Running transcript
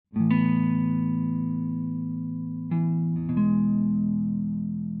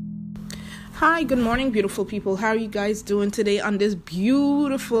Hi, good morning, beautiful people. How are you guys doing today on this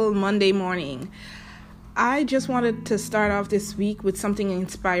beautiful Monday morning? I just wanted to start off this week with something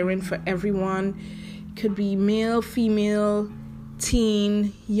inspiring for everyone. It could be male, female,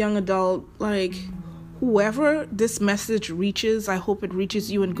 teen, young adult, like whoever this message reaches. I hope it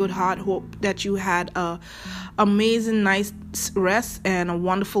reaches you in good heart. Hope that you had a amazing nice rest and a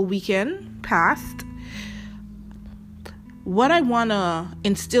wonderful weekend past. What I want to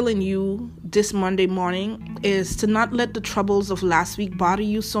instill in you this Monday morning is to not let the troubles of last week bother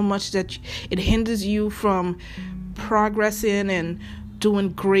you so much that it hinders you from progressing and doing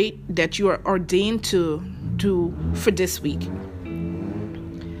great that you are ordained to do for this week.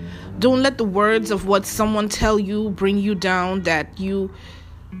 Don't let the words of what someone tell you bring you down, that you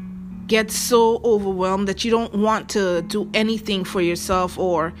get so overwhelmed that you don't want to do anything for yourself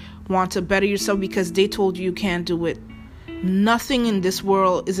or want to better yourself because they told you can't do it. Nothing in this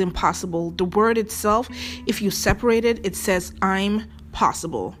world is impossible. The word itself, if you separate it, it says, I'm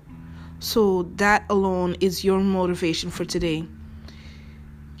possible. So that alone is your motivation for today.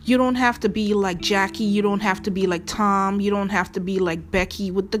 You don't have to be like Jackie. You don't have to be like Tom. You don't have to be like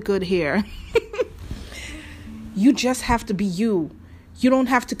Becky with the good hair. You just have to be you. You don't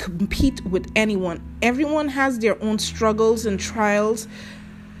have to compete with anyone. Everyone has their own struggles and trials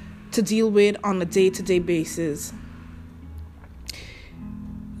to deal with on a day-to-day basis.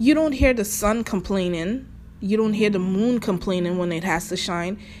 You don't hear the sun complaining. You don't hear the moon complaining when it has to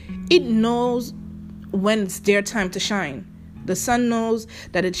shine. It knows when it's their time to shine. The sun knows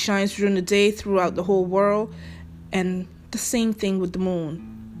that it shines during the day throughout the whole world. And the same thing with the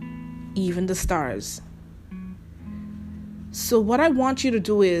moon, even the stars. So what I want you to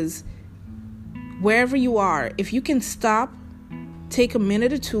do is, wherever you are, if you can stop, take a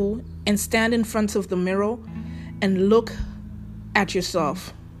minute or two and stand in front of the mirror and look at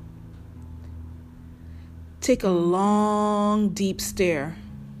yourself. Take a long, deep stare.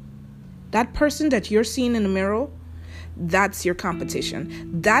 That person that you're seeing in the mirror, that's your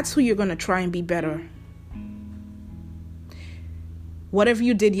competition. That's who you're going to try and be better. Whatever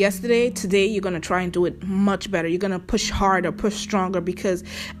you did yesterday, today you're going to try and do it much better. You're going to push harder, push stronger, because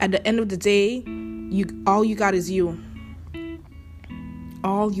at the end of the day, all you got is you.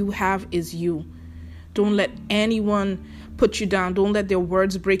 All you have is you. Don't let anyone put you down. Don't let their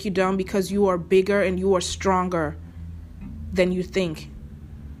words break you down, because you are bigger and you are stronger than you think.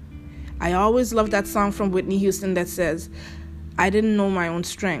 I always love that song from Whitney Houston that says, I didn't know my own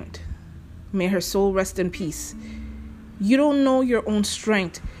strength. May her soul rest in peace. You don't know your own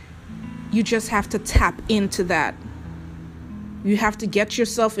strength. You just have to tap into that. You have to get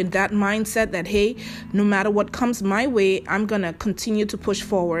yourself in that mindset that, hey, no matter what comes my way, I'm going to continue to push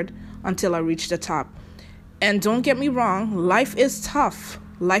forward until I reach the top. And don't get me wrong, life is tough.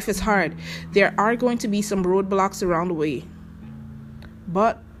 Life is hard. There are going to be some roadblocks around the way.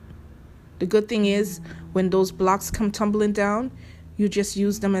 But the good thing is, when those blocks come tumbling down, you just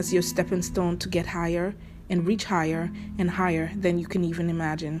use them as your stepping stone to get higher and reach higher and higher than you can even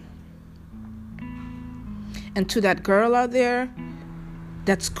imagine. And to that girl out there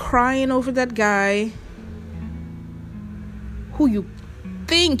that's crying over that guy who you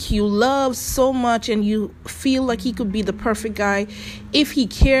think you love so much and you feel like he could be the perfect guy, if he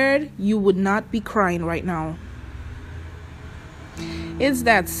cared, you would not be crying right now. It's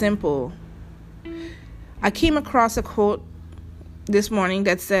that simple. I came across a quote this morning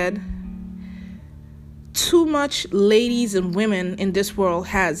that said, too much ladies and women in this world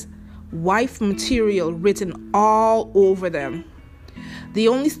has wife material written all over them. The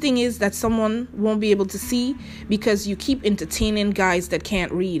only thing is that someone won't be able to see because you keep entertaining guys that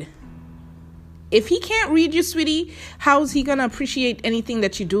can't read. If he can't read you, sweetie, how is he going to appreciate anything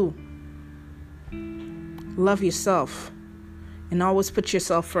that you do? Love yourself and always put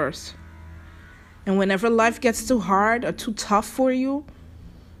yourself first. And whenever life gets too hard or too tough for you,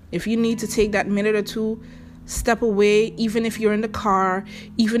 if you need to take that minute or two, step away, even if you're in the car,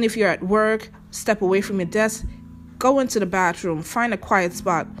 even if you're at work, step away from your desk. Go into the bathroom, find a quiet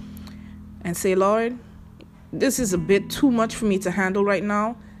spot, and say, Lord, this is a bit too much for me to handle right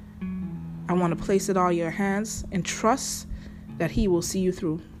now. I want to place it all in your hands and trust that He will see you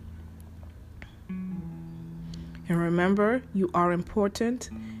through. And remember, you are important,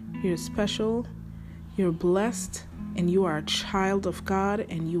 you're special, you're blessed, and you are a child of God,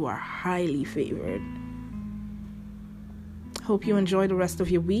 and you are highly favored. Hope you enjoy the rest of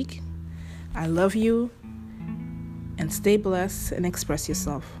your week. I love you. And stay blessed and express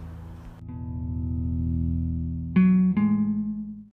yourself.